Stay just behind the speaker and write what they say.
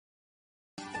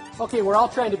Okay, we're all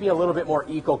trying to be a little bit more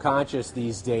eco-conscious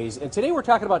these days, and today we're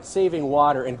talking about saving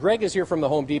water, and Greg is here from the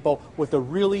Home Depot with a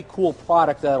really cool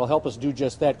product that'll help us do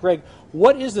just that. Greg,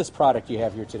 what is this product you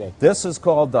have here today? This is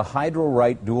called the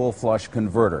HydroRight Dual Flush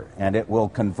Converter, and it will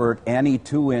convert any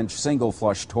 2-inch single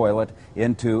flush toilet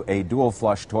into a dual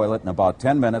flush toilet in about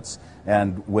 10 minutes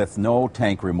and with no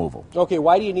tank removal. Okay,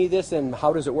 why do you need this and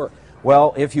how does it work?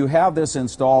 Well, if you have this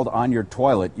installed on your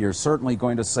toilet, you're certainly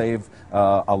going to save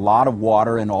a lot of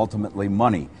water and ultimately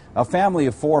money. A family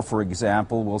of 4, for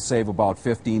example, will save about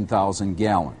 15,000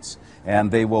 gallons. And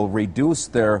they will reduce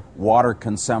their water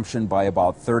consumption by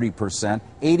about 30%.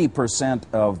 80%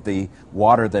 of the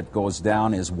water that goes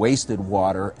down is wasted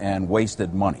water and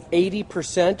wasted money.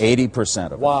 80%? 80%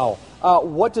 of it. Wow.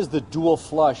 What does the dual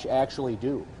flush actually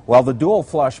do? Well, the dual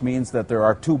flush means that there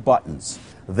are 2 buttons.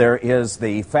 There is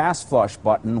the fast flush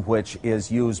button, which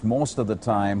is used most of the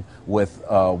time with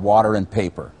water and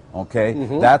paper. Okay,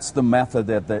 that's the method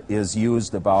that is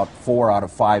used about 4 out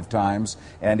of 5 times,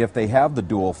 and if they have the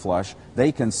dual flush,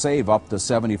 they can save up to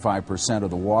 75% of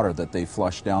the water that they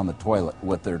flush down the toilet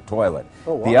with their toilet.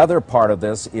 Oh, wow. The other part of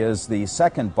this is the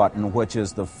second button, which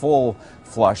is the full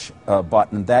flush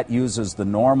button. That uses the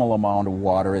normal amount of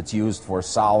water. It's used for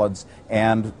solids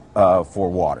and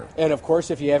for water. And of course,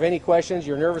 if you have any questions,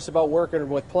 you're nervous about working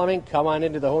with plumbing, come on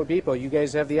into the Home Depot. You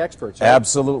guys have the experts, right?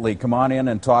 Absolutely. Come on in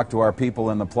and talk to our people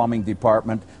in the plumbing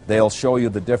department. They'll show you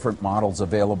the different models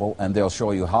available, and they'll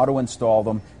show you how to install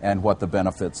them and what the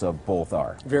benefits of both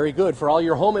are. Very good. For all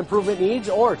your home improvement needs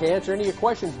or to answer any of your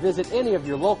questions, visit any of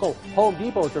your local Home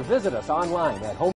Depots or visit us online at Home